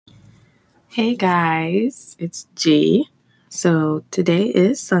Hey guys, it's G. So today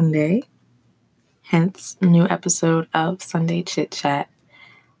is Sunday, hence new episode of Sunday Chit Chat.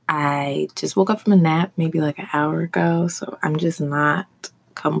 I just woke up from a nap maybe like an hour ago, so I'm just not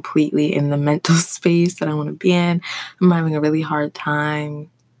completely in the mental space that I want to be in. I'm having a really hard time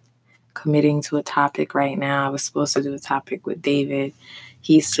committing to a topic right now. I was supposed to do a topic with David.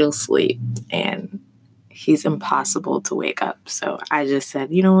 He's still asleep and he's impossible to wake up. So I just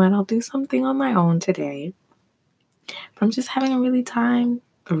said, you know what, I'll do something on my own today. But I'm just having a really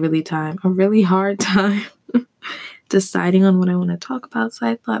hard time deciding on what I want to talk about. So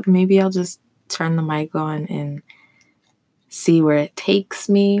I thought maybe I'll just turn the mic on and see where it takes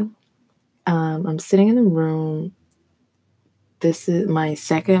me. I'm sitting in the room. This is my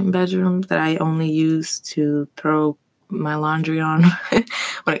second bedroom that I only use to throw my laundry on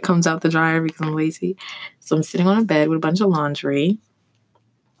when it comes out the dryer because I'm lazy. So I'm sitting on a bed with a bunch of laundry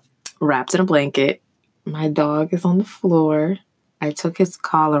wrapped in a blanket. My dog is on the floor. I took his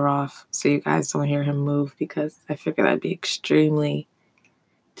collar off so you guys don't hear him move because I figured that'd be extremely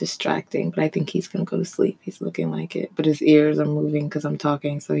distracting. But I think he's going to go to sleep. He's looking like it. But his ears are moving because I'm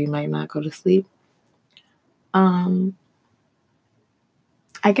talking, so he might not go to sleep. I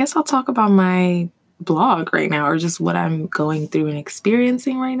guess I'll talk about my blog right now, or just what I'm going through and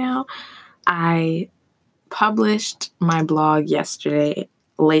experiencing right now. I published my blog yesterday,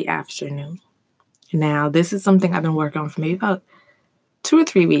 late afternoon. Now, this is something I've been working on for maybe about 2 or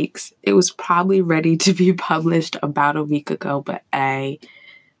 3 weeks. It was probably ready to be published about a week ago, but I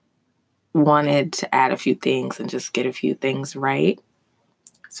wanted to add a few things and just get a few things right.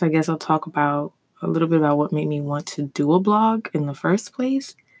 So I guess I'll talk about a little bit about what made me want to do a blog in the first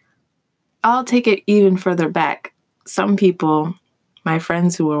place. I'll take it even further back. Some people, my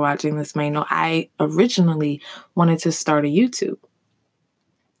friends who were watching this may know I originally wanted to start a YouTube.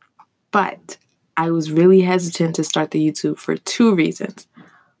 But I was really hesitant to start the YouTube for 2 reasons.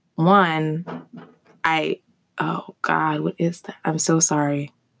 One, oh God, what is that? I'm so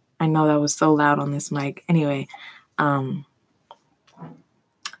sorry. I know that was so loud on this mic. Anyway,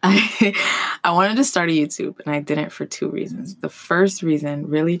 I wanted to start a YouTube and I didn't for 2 reasons. The first reason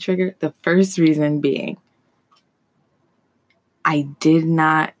really triggered, the first reason being I'm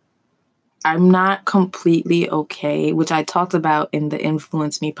not completely okay, which I talked about in the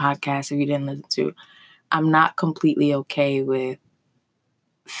Influence Me podcast if you didn't listen to. I'm not completely okay with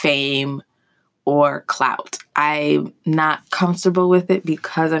fame or clout. I'm not comfortable with it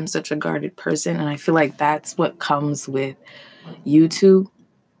because I'm such a guarded person. And I feel like that's what comes with YouTube.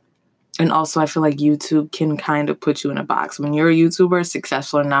 And also I feel like YouTube can kind of put you in a box. When you're a YouTuber,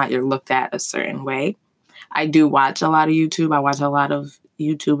 successful or not, you're looked at a certain way. I do watch a lot of YouTube. I watch a lot of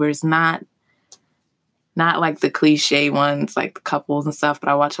YouTubers, not like the cliche ones, like the couples and stuff, but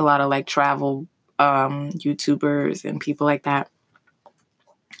I watch a lot of like travel YouTubers and people like that.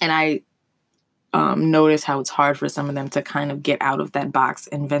 And I notice how it's hard for some of them to kind of get out of that box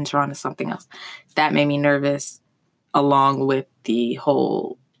and venture onto something else. That made me nervous, along with the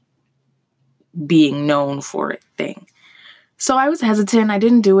whole being known for it thing. So I was hesitant. I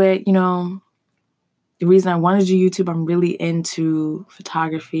didn't do it. You know, the reason I wanted to do YouTube, I'm really into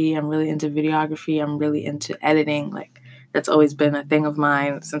photography. I'm really into videography. I'm really into editing. Like, that's always been a thing of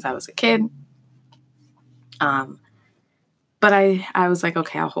mine since I was a kid. But I was like,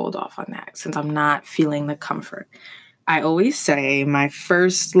 okay, I'll hold off on that since I'm not feeling the comfort. I always say my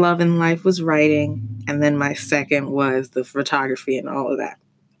first love in life was writing, and then my second was the photography and all of that.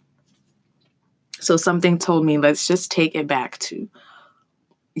 So something told me, let's just take it back to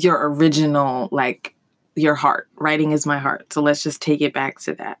your original, like your heart. Writing is my heart. So let's just take it back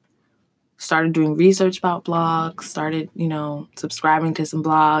to that. Started doing research about blogs, started, subscribing to some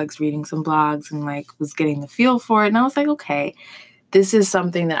blogs, reading some blogs, and like was getting the feel for it. And I was like, okay, this is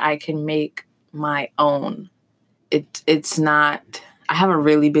something that I can make my own. It's not, I have a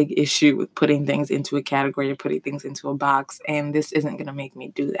really big issue with putting things into a category or putting things into a box, and this isn't going to make me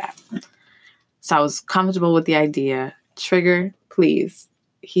do that. So I was comfortable with the idea. Trigger, please.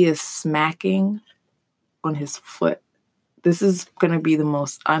 He is smacking on his foot. This is going to be the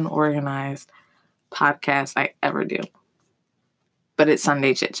most unorganized podcast I ever do. But it's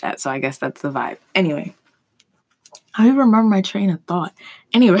Sunday Chit Chat, so I guess that's the vibe. Anyway, I don't remember my train of thought.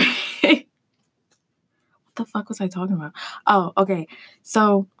 Anyway, what the fuck was I talking about? Oh, okay.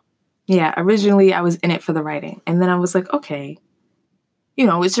 So, yeah, originally I was in it for the writing. And then I was like, okay,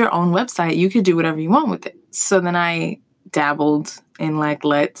 it's your own website. You could do whatever you want with it. So then I dabbled in like,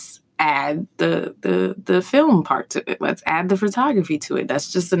 let's add the film part to it. Let's add the photography to it.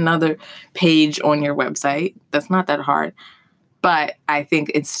 That's just another page on your website. That's not that hard. But I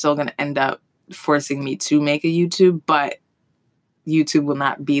think it's still going to end up forcing me to make a YouTube, but YouTube will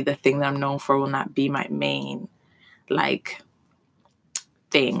not be the thing that I'm known for, will not be my main like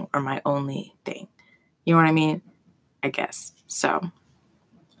thing or my only thing. You know what I mean? I guess. So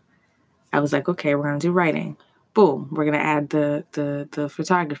I was like, okay, we're going to do writing. Boom. We're going to add the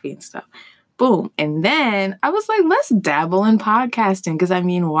photography and stuff. Boom. And then I was like, let's dabble in podcasting. Because I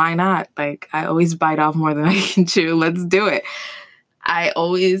mean, why not? Like, I always bite off more than I can chew. Let's do it. I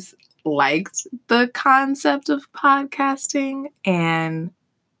always liked the concept of podcasting, and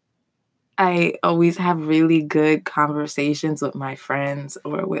I always have really good conversations with my friends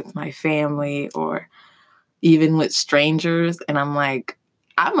or with my family or even with strangers. And I'm like,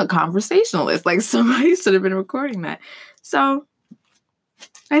 I'm a conversationalist. Like, somebody should have been recording that. So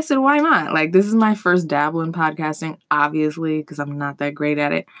I said, why not? Like, this is my first dabble in podcasting, obviously, because I'm not that great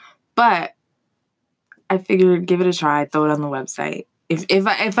at it. But I figured, give it a try, throw it on the website.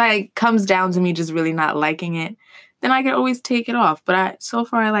 If I comes down to me just really not liking it, then I can always take it off. But so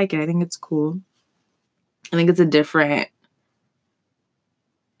far I like it. I think it's cool. I think it's a different.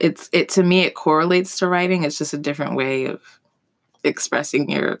 To me it correlates to writing. It's just a different way of expressing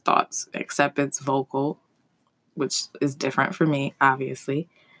your thoughts, except it's vocal, which is different for me, obviously.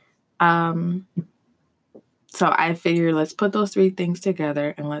 So I figure let's put those three things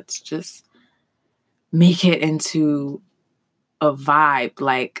together and let's just make it into a vibe.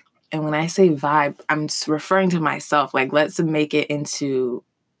 Like, and when I say vibe, I'm referring to myself. Like, let's make it into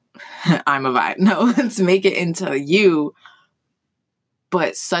I'm a vibe. No, let's make it into you,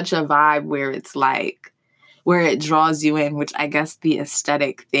 but such a vibe where it's like, where it draws you in, which I guess the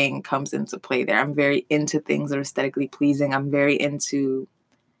aesthetic thing comes into play there. I'm very into things that are aesthetically pleasing. I might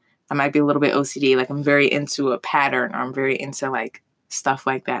be a little bit OCD. Like, I'm very into a pattern, or I'm very into like stuff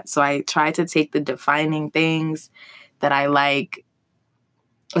like that. So I try to take the defining things that I like,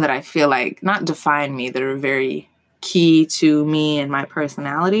 or that I feel like not define me, that are very key to me and my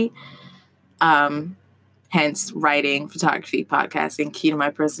personality. Hence writing, photography, podcasting, key to my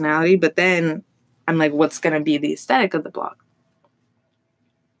personality. But then I'm like, what's going to be the aesthetic of the blog?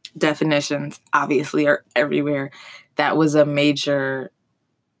 Definitions obviously are everywhere. That was a major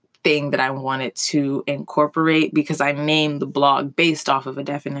thing that I wanted to incorporate because I named the blog based off of a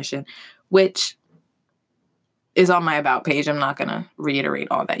definition, which is on my About page. I'm not going to reiterate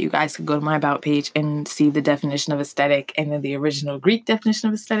all that. You guys can go to my About page and see the definition of aesthetic and then the original Greek definition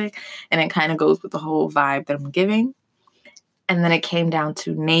of aesthetic. And it kind of goes with the whole vibe that I'm giving. And then it came down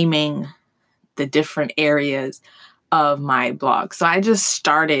to naming the different areas of my blog. So I just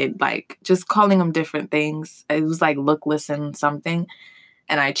started like just calling them different things. It was like look, listen, something.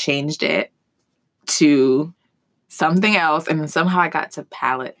 And I changed it to something else. And then somehow I got to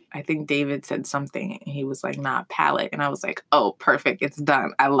palette. I think David said something and he was like, nah, palette. And I was like, oh, perfect. It's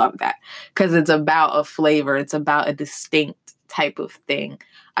done. I love that. Because it's about a flavor. It's about a distinct type of thing.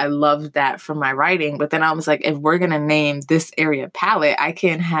 I love that from my writing. But then I was like, if we're going to name this area palette,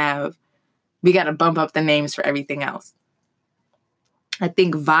 we got to bump up the names for everything else. I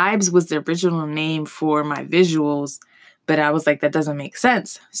think Vibes was the original name for my visuals. But I was like, that doesn't make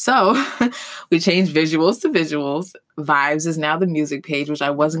sense. So we changed visuals to visuals. Vibes is now the music page, which I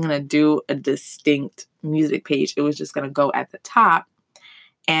wasn't going to do a distinct music page. It was just going to go at the top.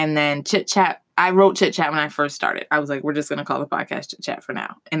 And then Chit Chat. I wrote Chit Chat when I first started. I was like, we're just going to call the podcast Chit Chat for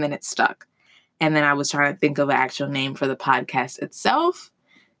now. And then it stuck. And then I was trying to think of an actual name for the podcast itself.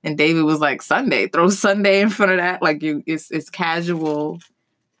 And David was like, Sunday. Throw Sunday in front of that. Like, it's casual.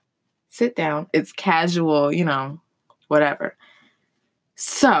 Sit down. It's casual, whatever.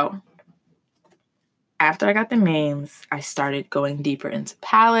 So after I got the names, I started going deeper into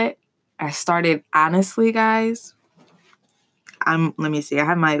palette. I started, honestly, guys, let me see. I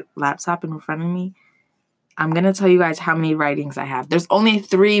have my laptop in front of me. I'm going to tell you guys how many writings I have. There's only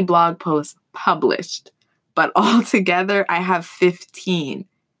 3 blog posts published, but altogether I have 15.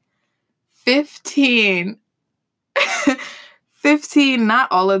 15. 15. Not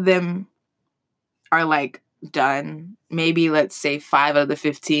all of them are like done. Maybe let's say 5 of the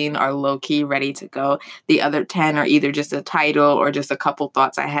 15 are low-key ready to go. The other 10 are either just a title or just a couple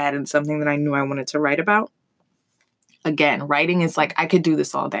thoughts I had and something that I knew I wanted to write about. Again, writing is like, I could do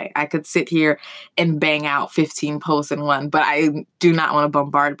this all day. I could sit here and bang out 15 posts in one, but I do not want to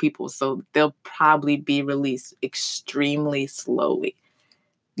bombard people. So they'll probably be released extremely slowly.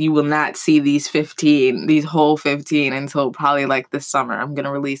 You will not see these whole 15 until probably like this summer. I'm going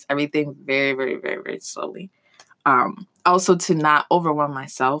to release everything very, very, very, very slowly. Also to not overwhelm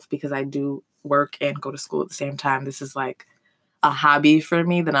myself because I do work and go to school at the same time. This is like a hobby for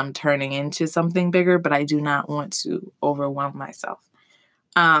me that I'm turning into something bigger, but I do not want to overwhelm myself.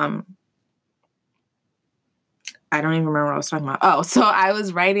 I don't even remember what I was talking about. Oh, so I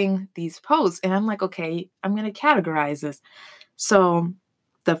was writing these posts and I'm like, okay, I'm going to categorize this. So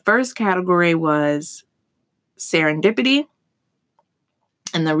the first category was serendipity.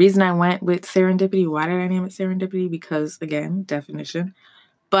 And the reason I went with serendipity, why did I name it serendipity? Because, again, definition.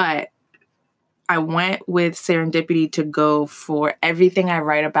 But I went with serendipity to go for everything I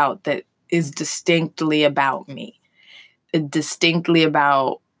write about that is distinctly about me, distinctly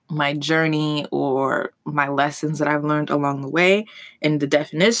about my journey or my lessons that I've learned along the way. And the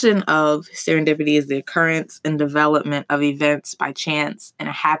definition of serendipity is the occurrence and development of events by chance in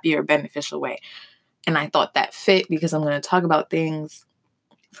a happy or beneficial way. And I thought that fit because I'm going to talk about things.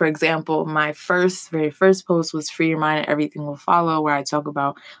 For example, my very first post was Free Your Mind and Everything Will Follow, where I talk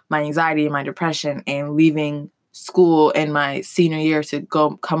about my anxiety and my depression and leaving school in my senior year to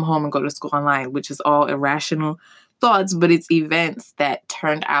come home and go to school online, which is all irrational thoughts, but it's events that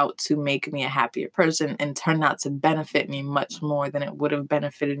turned out to make me a happier person and turned out to benefit me much more than it would have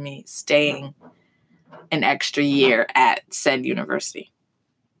benefited me staying an extra year at said university.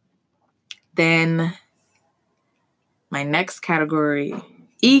 Then my next category,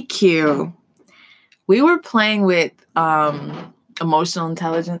 EQ. We were playing with emotional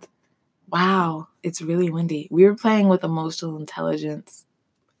intelligence. Wow, it's really windy. We were playing with emotional intelligence.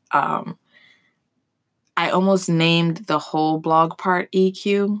 I almost named the whole blog part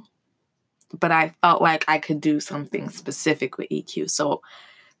EQ, but I felt like I could do something specific with EQ. So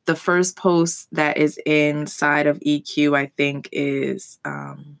the first post that is inside of EQ, I think, is,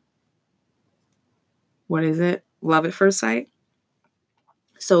 what is it? Love at First Sight.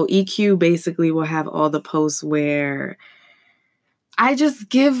 So EQ basically will have all the posts where I just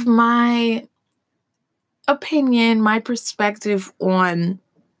give my opinion, my perspective on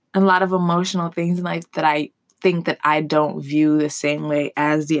a lot of emotional things in life that I think that I don't view the same way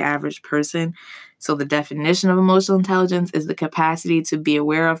as the average person. So the definition of emotional intelligence is the capacity to be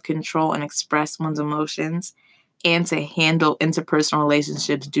aware of, control, and express one's emotions and to handle interpersonal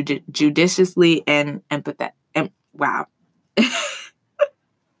relationships judiciously and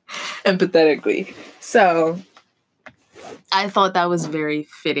empathetically. So I thought that was very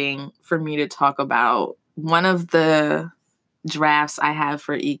fitting for me to talk about. One of the drafts I have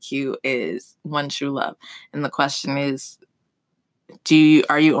for EQ is One True Love. And the question is,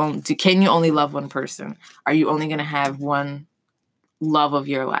 can you only love one person? Are you only going to have one love of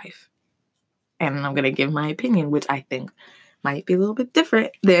your life? And I'm going to give my opinion, which I think might be a little bit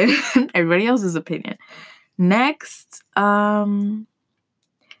different than everybody else's opinion. Next,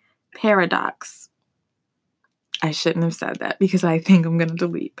 paradox. I shouldn't have said that because I think I'm going to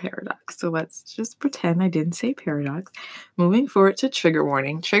delete paradox. So let's just pretend I didn't say paradox. Moving forward to trigger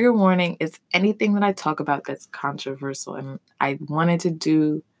warning. Trigger warning is anything that I talk about that's controversial. And I wanted to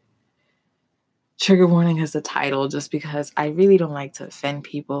do trigger warning as the title just because I really don't like to offend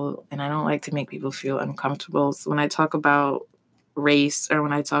people and I don't like to make people feel uncomfortable. So when I talk about race or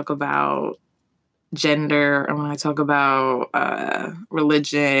when I talk about gender or when I talk about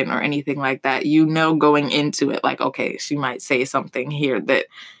religion or anything like that, going into it, like, okay, she might say something here that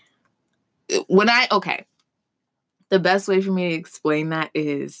the best way for me to explain that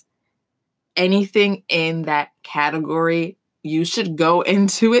is anything in that category, you should go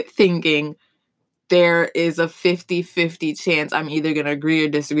into it thinking there is a 50-50 chance I'm either going to agree or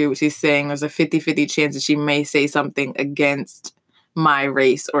disagree with what she's saying. There's a 50-50 chance that she may say something against my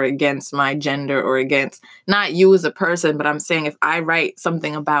race or against my gender or against not you as a person, but I'm saying if I write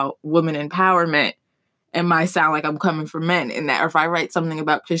something about women empowerment, it might sound like I'm coming for men in that. Or if I write something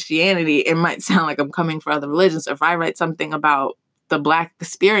about Christianity, it might sound like I'm coming for other religions. Or if I write something about the Black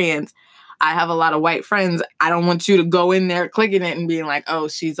experience, I have a lot of white friends. I don't want you to go in there clicking it and being like, oh,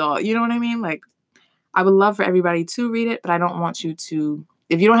 she's all, you know what I mean? Like, I would love for everybody to read it, but I don't want you to,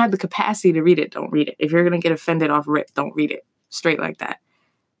 if you don't have the capacity to read it, don't read it. If you're going to get offended off rip, don't read it. Straight like that.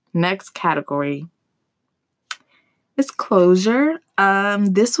 Next category is closure.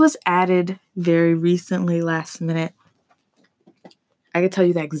 This was added very recently, last minute. I can tell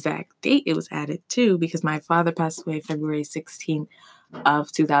you the exact date it was added too, because my father passed away February 16th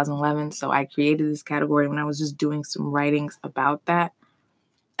of 2011. So I created this category when I was just doing some writings about that.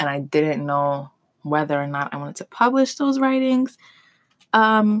 And I didn't know whether or not I wanted to publish those writings.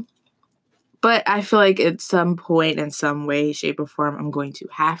 But I feel like at some point, in some way, shape, or form, I'm going to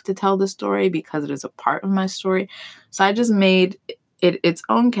have to tell the story because it is a part of my story. So I just made it its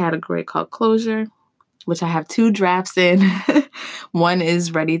own category called closure, which I have 2 drafts in. One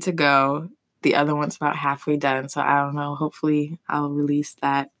is ready to go. the other one's about halfway done. So I don't know. Hopefully I'll release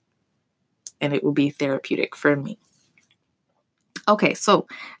that and it will be therapeutic for me. Okay, so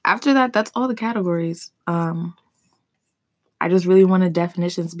after that, that's all the categories. I just really wanted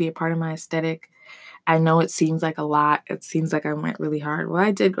definitions to be a part of my aesthetic. I know it seems like a lot. It seems like I went really hard. Well,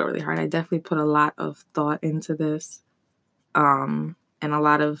 I did go really hard. I definitely put a lot of thought into this, and a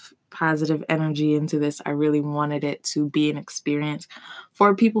lot of positive energy into this. I really wanted it to be an experience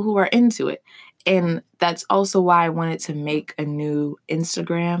for people who are into it. And that's also why I wanted to make a new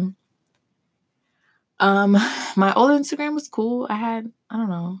Instagram. My old Instagram was cool. I don't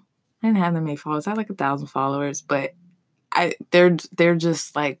know, I didn't have that many followers. I had like 1,000 followers, but they're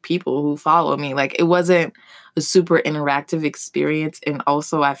just like people who follow me. Like, it wasn't a super interactive experience. And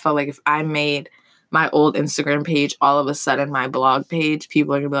also I felt like if I made my old Instagram page all of a sudden my blog page,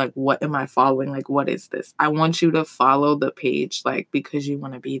 people are gonna be like, what am I following? Like, what is this? I want you to follow the page, like, because you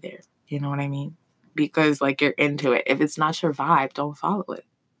want to be there. You know what I mean? Because like you're into it. If it's not your vibe, don't follow it.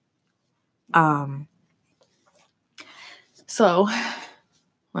 So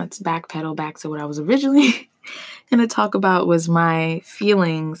let's backpedal back to what I was originally going to talk about was my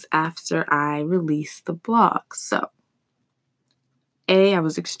feelings after I released the blog. So, I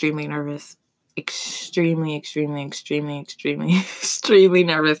was extremely nervous. Extremely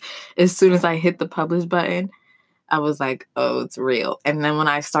nervous. As soon as I hit the publish button, I was like, oh, it's real. And then when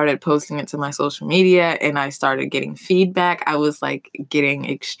I started posting it to my social media and I started getting feedback, I was like getting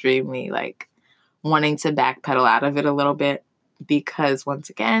extremely like wanting to backpedal out of it a little bit, because once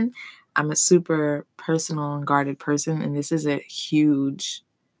again, I'm a super personal and guarded person, and this is a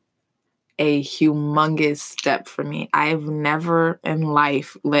humongous step for me. I've never in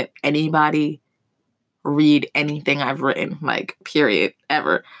life let anybody read anything I've written, like, period,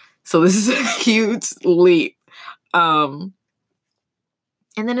 ever. So this is a huge leap. And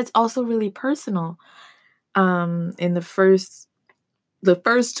then it's also really personal. In the first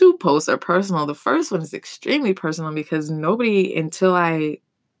two posts are personal. The first one is extremely personal because nobody, until I,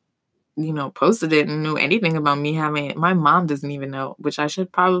 posted it and knew anything about me having it. My mom doesn't even know, which I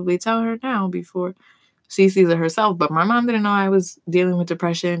should probably tell her now before she sees it herself. But my mom didn't know I was dealing with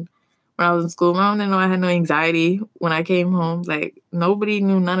depression when I was in school. My mom didn't know I had no anxiety when I came home. Like, nobody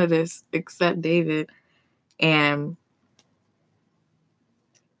knew none of this except David. And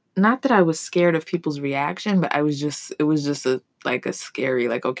not that I was scared of people's reaction, but it was just a scary,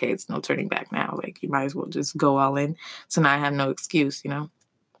 like, okay, it's no turning back now. Like, you might as well just go all in. So now I have no excuse,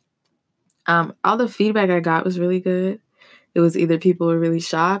 All the feedback I got was really good. It was either people were really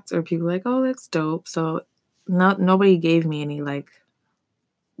shocked or people like, oh, that's dope. So nobody gave me any like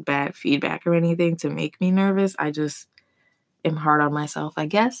bad feedback or anything to make me nervous. I just am hard on myself, I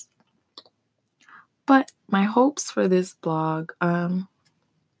guess. But my hopes for this blog,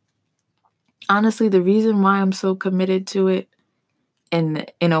 honestly, the reason why I'm so committed to it in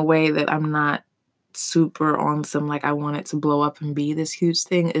a way that I'm not super on some, like, I want it to blow up and be this huge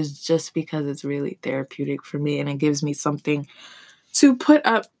thing, is just because it's really therapeutic for me and it gives me something to put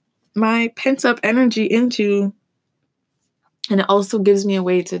up my pent up energy into. And it also gives me a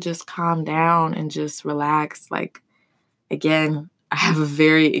way to just calm down and just relax. Like, again, I have a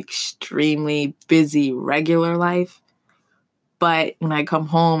very extremely busy regular life. But when I come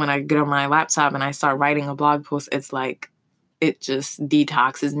home and I get on my laptop and I start writing a blog post, it's like, it just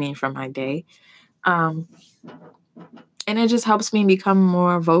detoxes me from my day. And it just helps me become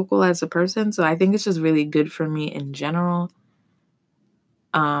more vocal as a person. So I think it's just really good for me in general.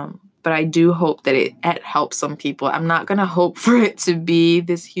 But I do hope that it helps some people. I'm not going to hope for it to be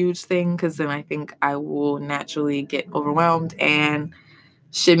this huge thing, because then I think I will naturally get overwhelmed and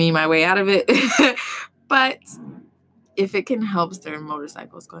shimmy my way out of it. But if it can help, there are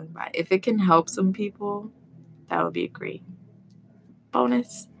motorcycles going by. If it can help some people, that would be a great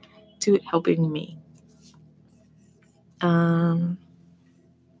bonus to it helping me.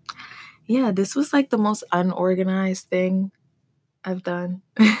 Yeah, this was like the most unorganized thing I've done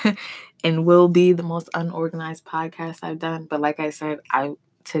and will be the most unorganized podcast I've done. But like I said,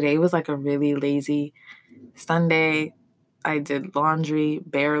 today was like a really lazy Sunday. I did laundry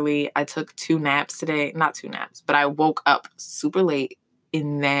barely. I took 2 naps today. Not 2 naps, but I woke up super late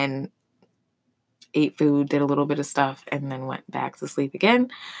and then ate food, did a little bit of stuff, and then went back to sleep again.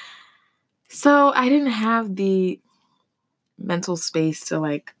 So I didn't have the mental space to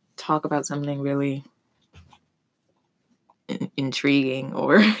like talk about something really intriguing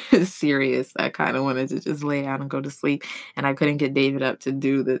or serious. I kind of wanted to just lay down and go to sleep, and I couldn't get David up to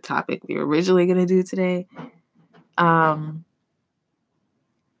do the topic we were originally going to do today.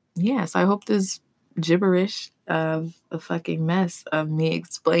 Yeah, so I hope this gibberish of a fucking mess of me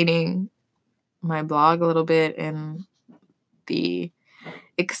explaining my blog a little bit and the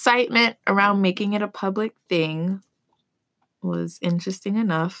excitement around making it a public thing was interesting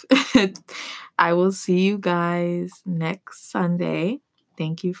enough. I will see you guys next Sunday.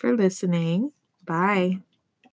 Thank you for listening. Bye.